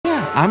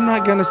I'm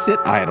not going to sit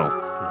idle.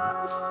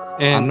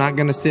 And I'm not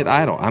going to sit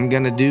idle. I'm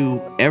going to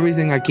do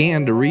everything I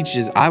can to reach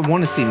I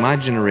want to see my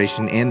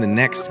generation and the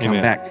next come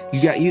back.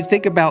 You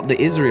think about the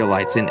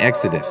Israelites in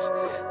Exodus.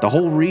 The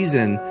whole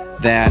reason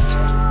that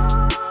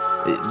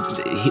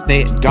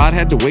God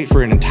had to wait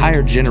for an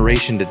entire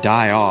generation to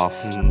die off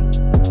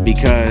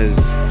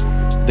because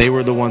they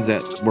were the ones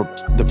that were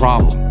the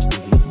problem.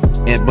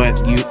 But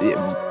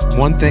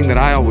one thing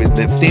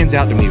that stands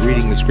out to me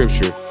reading the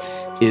scripture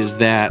is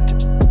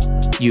that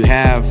you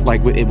have,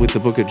 like with the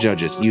book of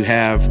Judges, you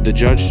have the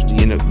judge,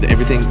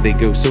 everything, they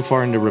go so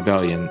far into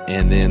rebellion,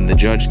 and then the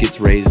judge gets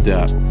raised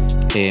up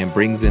and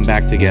brings them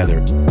back together.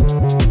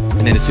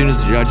 And then as soon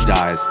as the judge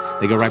dies,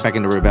 they go right back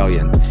into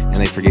rebellion and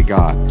they forget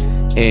God.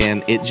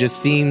 And it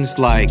just seems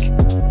like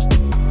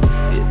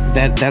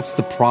that's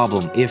the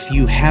problem. If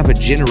you have a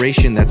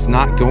generation that's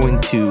not going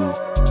to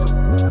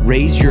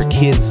raise your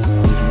kids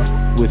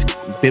with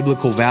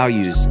biblical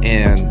values,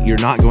 and you're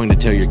not going to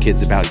tell your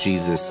kids about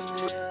Jesus,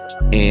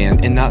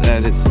 and not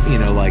that it's,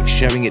 like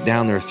shoving it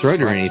down their throat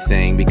or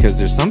anything, because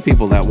there's some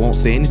people that won't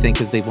say anything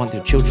because they want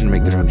their children to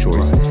make their own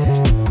choice.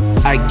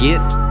 I get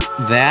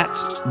that,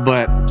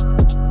 but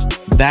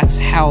that's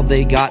how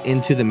they got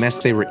into the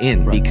mess they were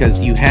in,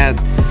 because you had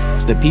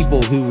the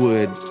people who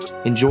would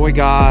enjoy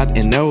God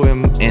and know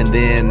Him and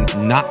then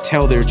not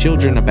tell their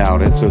children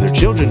about it, so their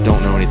children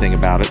don't know anything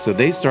about it, so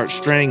they start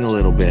straying a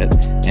little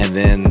bit, and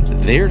then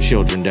their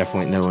children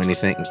definitely know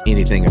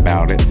anything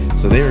about it,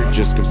 so they're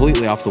just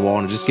completely off the wall,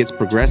 and it just gets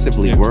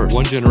progressively worse.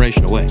 One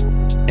generation away.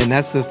 And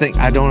that's the thing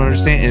I don't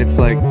understand. And it's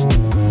like,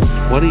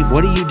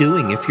 what are you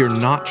doing if you're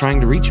not trying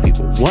to reach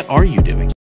people? What are you doing?